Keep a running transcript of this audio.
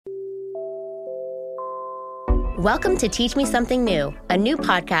Welcome to Teach Me Something New, a new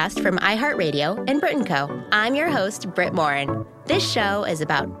podcast from iHeartRadio and Brit & Co. I'm your host, Britt Morin. This show is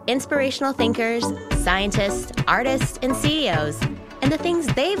about inspirational thinkers, scientists, artists, and CEOs, and the things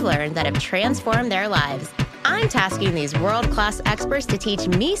they've learned that have transformed their lives. I'm tasking these world-class experts to teach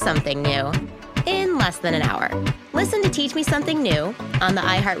me something new in less than an hour. Listen to Teach Me Something New on the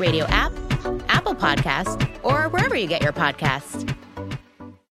iHeartRadio app, Apple Podcast, or wherever you get your podcasts.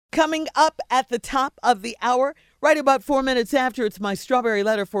 Coming up at the top of the hour, right about 4 minutes after, it's my strawberry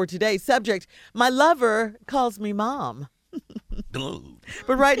letter for today. Subject, my lover calls me mom.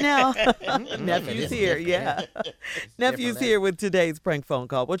 But right now, Nephew's here. Yeah. Nephew's here with today's prank phone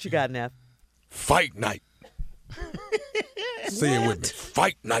call. What you got, Neff? Fight night. Say it with me.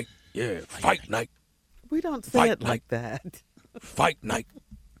 Fight night. Yeah, fight night. We don't say it like that. Fight night.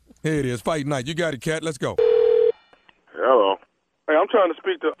 Here it is, fight night. You got it, Cat. Let's go. Hello. Hey, I'm trying to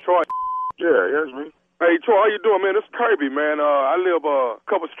speak to Troy. Yeah, that's me. Hey, Troy, how you doing, man? It's Kirby, man. I live a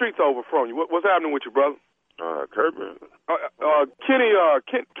couple streets over from you. What's happening with you, brother? Kirby? Kenny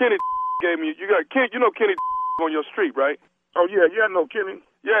gave me, you know Kenny on your street, right? Oh, yeah, I know Kenny.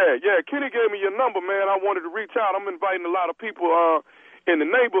 Yeah, Kenny gave me your number, man. I wanted to reach out. I'm inviting a lot of people in the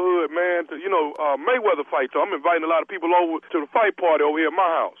neighborhood, man, to, Mayweather fight. So I'm inviting a lot of people over to the fight party over here at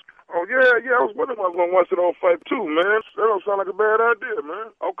my house. Oh, yeah, I was wondering if I was going to watch it on fight too, man. That don't sound like a bad idea,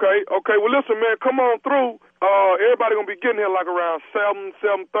 man. Okay. Well, listen, man, come on through. Everybody going to be getting here like around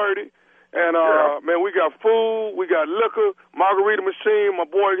 7:30. And, man, we got food, we got liquor, margarita machine. My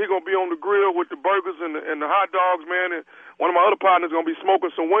boy, he going to be on the grill with the burgers and the hot dogs, man. And one of my other partners going to be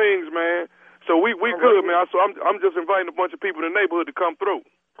smoking some wings, man. So we good, man. So I'm just inviting a bunch of people in the neighborhood to come through.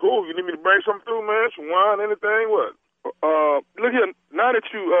 Cool. You need me to bring something through, man? Some wine, anything? What? Look here. Now that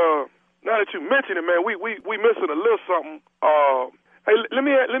you mention it, man, we missing a little something. Hey, let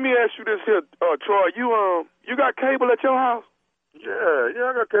me ask you this here, Troy. You got cable at your house? Yeah,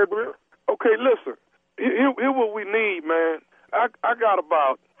 I got cable here. Okay, listen. Here what we need, man. I got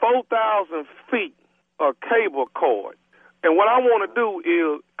about 4,000 feet of cable cord, and what I want to do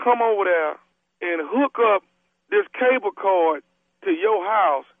is come over there and hook up this cable cord to your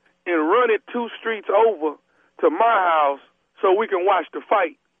house and run it 2 streets over to my house so we can watch the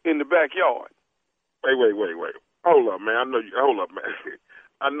fight in the backyard. Wait. Hold up, man. Hold up, man.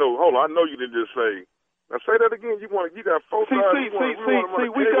 I know you didn't just say. Now say that again. You got 4,000. We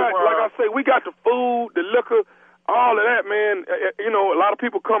got, like I say, we got the food, the liquor, all of that, man. A lot of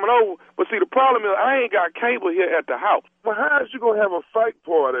people coming over. But see, the problem is I ain't got cable here at the house. Well, how is you gonna have a fight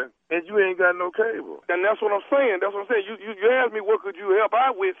party and you ain't got no cable? And that's what I'm saying. You asked me what could you help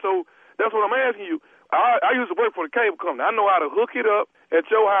out with, so that's what I'm asking you. I used to work for the cable company. I know how to hook it up at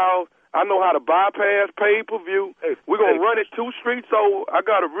your house. I know how to bypass pay-per-view. We're going to run it 2 streets over. I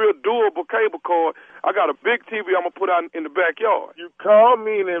got a real durable cable cord. I got a big TV I'm going to put out in the backyard. You call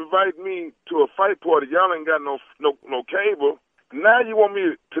me and invite me to a fight party. Y'all ain't got no cable. Now you want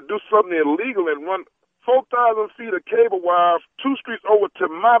me to do something illegal and run 4,000 feet of cable wire 2 streets over to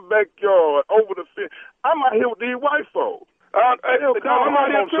my backyard, over the fence. I'm out here with these white folks. I'm out here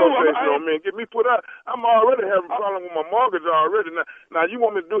too. Get me put out. I'm already having a problem with my mortgage already. Now you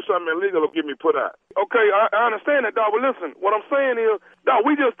want me to do something illegal or get me put out? Okay, I understand that, dog. But listen, what I'm saying is, dog,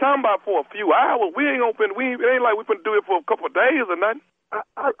 we just talking about for a few hours. We ain't gonna. It ain't like we finna do it for a couple of days or nothing.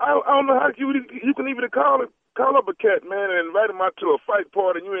 I don't know how you can even call up a cat, man, and invite him out to a fight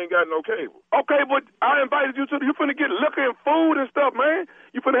party and you ain't got no cable. Okay, but I invited you you finna get liquor and food and stuff, man.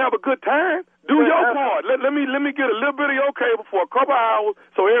 You finna have a good time. Do your part. Let me get a little bit of your cable for a couple hours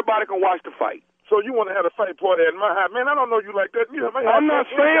so everybody can watch the fight. So you want to have a fight party at my house? Man, I don't know you like that. I'm not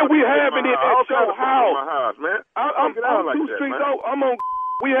saying we having it at your house. My house, man. I'm 2 streets over.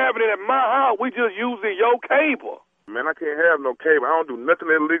 We having it at my house. We just using your cable. Man, I can't have no cable. I don't do nothing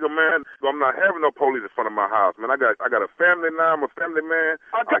illegal, man. I'm not having no police in front of my house, man. I got a family now. I'm a family man.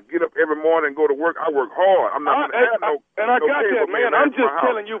 I get up every morning and go to work. I work hard. I'm not gonna have no. And I got that, man. I'm just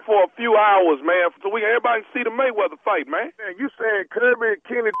telling you for a few hours, man, so everybody can see the Mayweather fight, man. Man, you saying Kirby and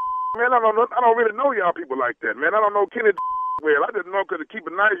Kenny? Man, I don't really know y'all people like that, man. I don't know Kenny well. I just know because to keep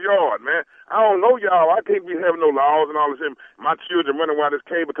a nice yard, man. I don't know y'all. I can't be having no laws and all this. My children running while this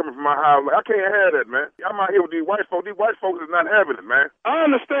cable coming from my house. I can't have that, man. I'm out here with these white folks. These white folks is not having it, man. I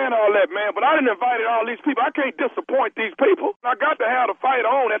understand all that, man, but I didn't invite all these people. I can't disappoint these people. I got to have the fight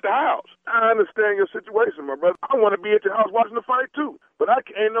on at the house. I understand your situation, my brother. I want to be at your house watching the fight, too. But I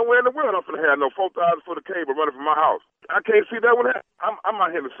ain't nowhere in the world I'm going to have no 4,000 foot of cable running from my house. I can't see that one happen. I'm out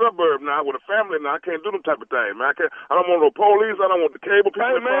here in the suburb now with a family now. I can't do them type of things, man. I don't want no police. I don't want the cable people.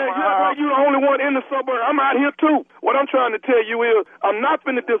 Hey, man, you're the only one in the suburb. I'm out here, too. What I'm trying to tell you is I'm not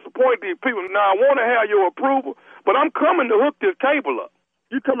finna disappoint these people. Now, I want to have your approval, but I'm coming to hook this cable up.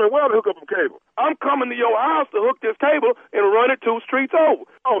 You coming well to hook up a cable? I'm coming to your house to hook this cable and run it 2 streets over.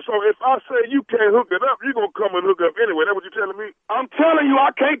 Oh, so if I say you can't hook it up, you're going to come and hook up anyway. That's what you're telling me? I'm telling you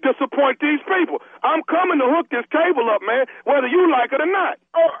I can't disappoint these people. I'm coming to hook this cable up, man, whether you like it or not.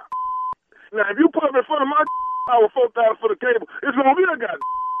 Oh, now, if you put it in front of my I was $4,000 for the cable, it's going to be a goddamn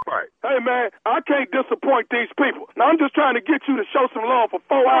fight. Hey, man, I can't disappoint these people. Now, I'm just trying to get you to show some love for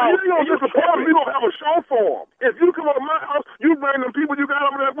 4 hours. You ain't going to disappoint them. You're going to have a show for them. If you come over to my house, you bring them people you got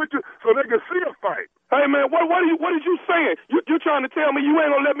over there with you so they can see a fight. Hey, man, what are you saying? You're trying to tell me you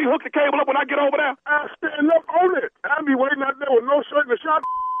ain't going to let me hook the cable up when I get over there? I'll stand up on it. I'll be waiting out there with no shirt and a shot,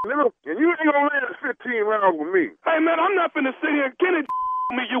 and you ain't going to last 15 rounds with me. Hey, man, I'm not finna sit here and Kenny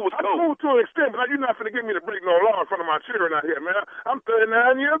me you was cold. I'm cool to an extent, but you're not finna get me to break no law in front of my children out here, man. I'm 39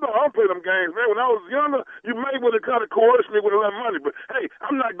 years old. I don't play them games, man. When I was younger, you may would have kind of coerced me with a lot of money, but hey,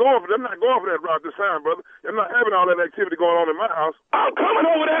 I'm not going for that route this time, brother. I'm not having all that activity going on in my house. I'm coming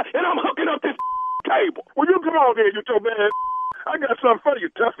over there and I'm hooking up this cable. Well, you come on there, you so bad. I got something for you,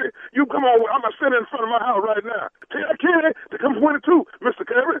 Tuffy. You come on. I'm going to sit in front of my house right now. Tell Kenny to come 22, Mr.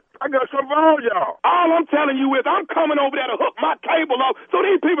 Kerry. I got something for all y'all. All I'm telling you is I'm coming over there to hook my cable up so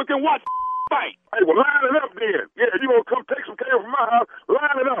these people can watch fight. Hey, well, line it up then. Yeah, you going to come take some cable from my house,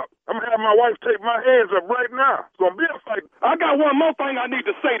 line it up. I'm going to have my wife take my hands up right now. It's going to be a fight. I got one more thing I need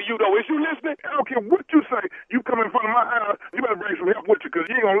to say to you, though. Is you listening? I don't care what you say. You come in front of my house, you better bring some help with you because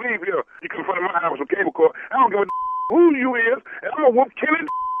you ain't going to leave here. You come in front of my house with some cable cord. I don't give a who you is, and I'm going to whoop Kenny.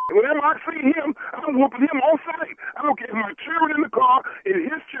 Whenever I see him, I'm whooping him on sight. I don't care if my children in the car, and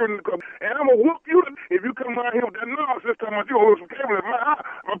his children in the car, and I'm going to whoop you if you come around here with that nonsense talking about you going to hook some cable in my house.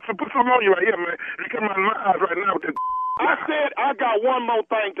 I'm going to put something on you right here, man. You come around my house right now with that. I said I got one more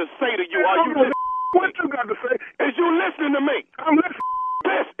thing to say to you. Are you listening? What you got to say? Is you listening to me? I'm listening.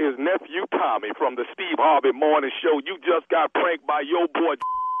 This is Nephew Tommy from the Steve Harvey Morning Show. You just got pranked by your boy.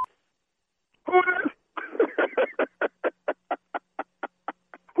 Who is?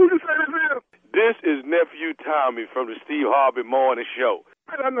 Who you say this is? This is Nephew Tommy from the Steve Harvey Morning Show.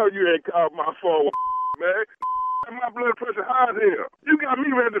 Man, I know you ain't called my phone, man. My blood pressure high here. You got me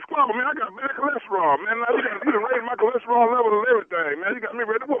ready to squabble, man. I got bad cholesterol, man. You done raised my cholesterol level and everything, man. You got me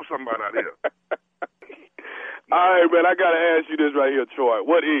ready to whoop somebody out here. All right, man, I got to ask you this right here, Troy.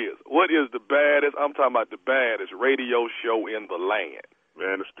 What is the baddest, I'm talking about the baddest radio show in the land?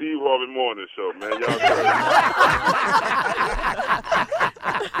 Man, the Steve Harvey Morning Show, man.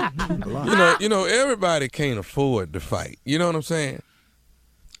 Y'all everybody can't afford to fight. You know what I'm saying?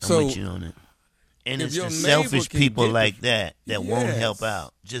 I'm with you on it. And it's the selfish people like that won't help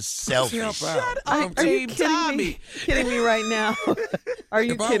out. Just selfish. Shut up. Are you kidding me right now? Are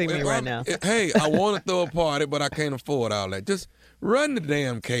you kidding me right now? Hey, I want to throw a party, but I can't afford all that. Just run the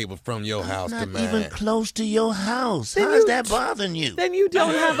damn cable from your house to mine. Not even close to your house. How's that bothering you? Then you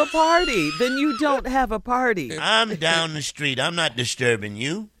don't have a party. I'm down the street. I'm not disturbing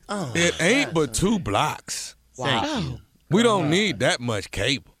you. Oh, it ain't but 2 blocks. Wow. Thank you. We don't need that much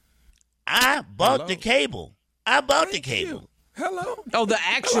cable. I bought the cable. Hello? Oh, the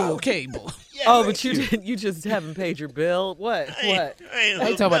actual cable. Yeah, but you just haven't paid your bill. What? They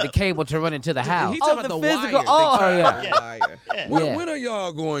talking about the cable to run into the house. He's talking about the physical. Wire. When are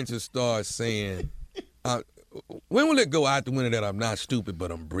y'all going to start saying? When will it go out the window that I'm not stupid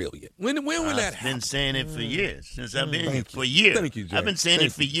but I'm brilliant? When will that happen? I've been saying it for years. Since I've been here for years. Thank you, Jay. I've been saying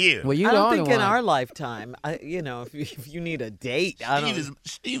it for years. Well, I don't think in our lifetime, if you need a date,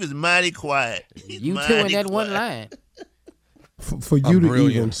 Steve is mighty quiet. You two in that one line. For you to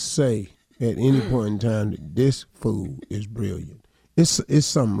even say at any point in time that this fool is brilliant, it's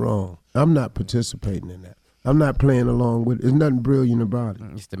something wrong. I'm not participating in that. I'm not playing along with it. There's nothing brilliant about it.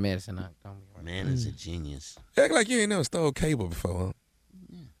 It's the medicine. Man is a genius. Act like you ain't never stole cable before, huh?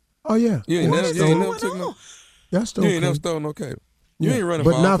 Oh, yeah. You ain't never took no. You ain't never stole no cable. You ain't running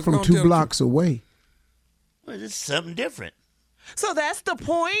for office. But not from 2 blocks away. Well, it's something different. So that's the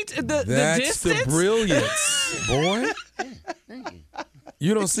point? The distance? That's the brilliance, boy. Thank you.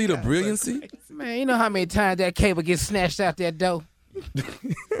 You don't see the brilliancy? Man, you know how many times that cable gets snatched out that door?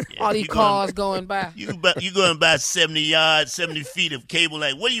 All these cars going by. You going by 70 yards, 70 feet of cable.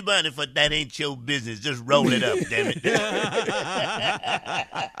 Like, what are you buying it for? That ain't your business. Just roll it up, damn it.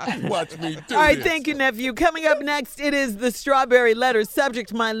 Watch me do All right, this. thank you, nephew. Coming up next, it is the Strawberry Letter.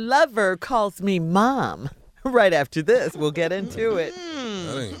 Subject, my lover calls me mom. Right after this, we'll get into it.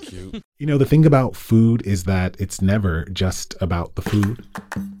 That ain't cute. The thing about food is that it's never just about the food.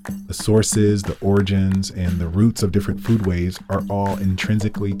 The sources, the origins, and the roots of different foodways are all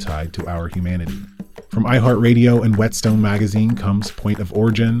intrinsically tied to our humanity. From iHeartRadio and Whetstone Magazine comes Point of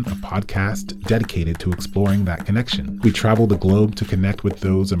Origin, a podcast dedicated to exploring that connection. We travel the globe to connect with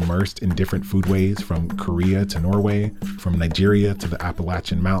those immersed in different foodways, from Korea to Norway, from Nigeria to the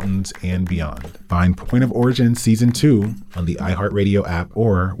Appalachian Mountains, and beyond. Find Point of Origin Season 2 on the iHeartRadio app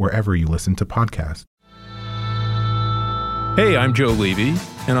or wherever you listen to podcasts. Hey, I'm Joe Levy,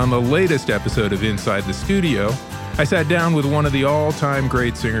 and on the latest episode of Inside the Studio, I sat down with one of the all-time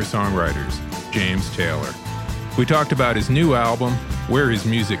great singer-songwriters, James Taylor. We talked about his new album, where his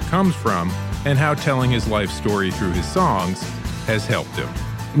music comes from, and how telling his life story through his songs has helped him.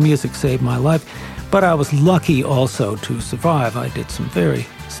 Music saved my life, but I was lucky also to survive. I did some very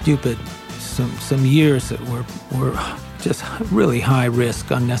stupid, some years that were just really high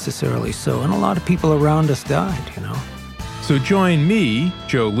risk, unnecessarily so, and a lot of people around us died, you know. So join me,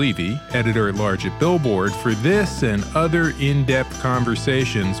 Joe Levy, editor-at-large at Billboard, for this and other in-depth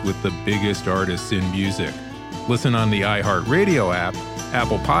conversations with the biggest artists in music. Listen on the iHeartRadio app,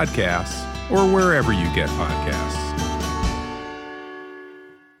 Apple Podcasts, or wherever you get podcasts.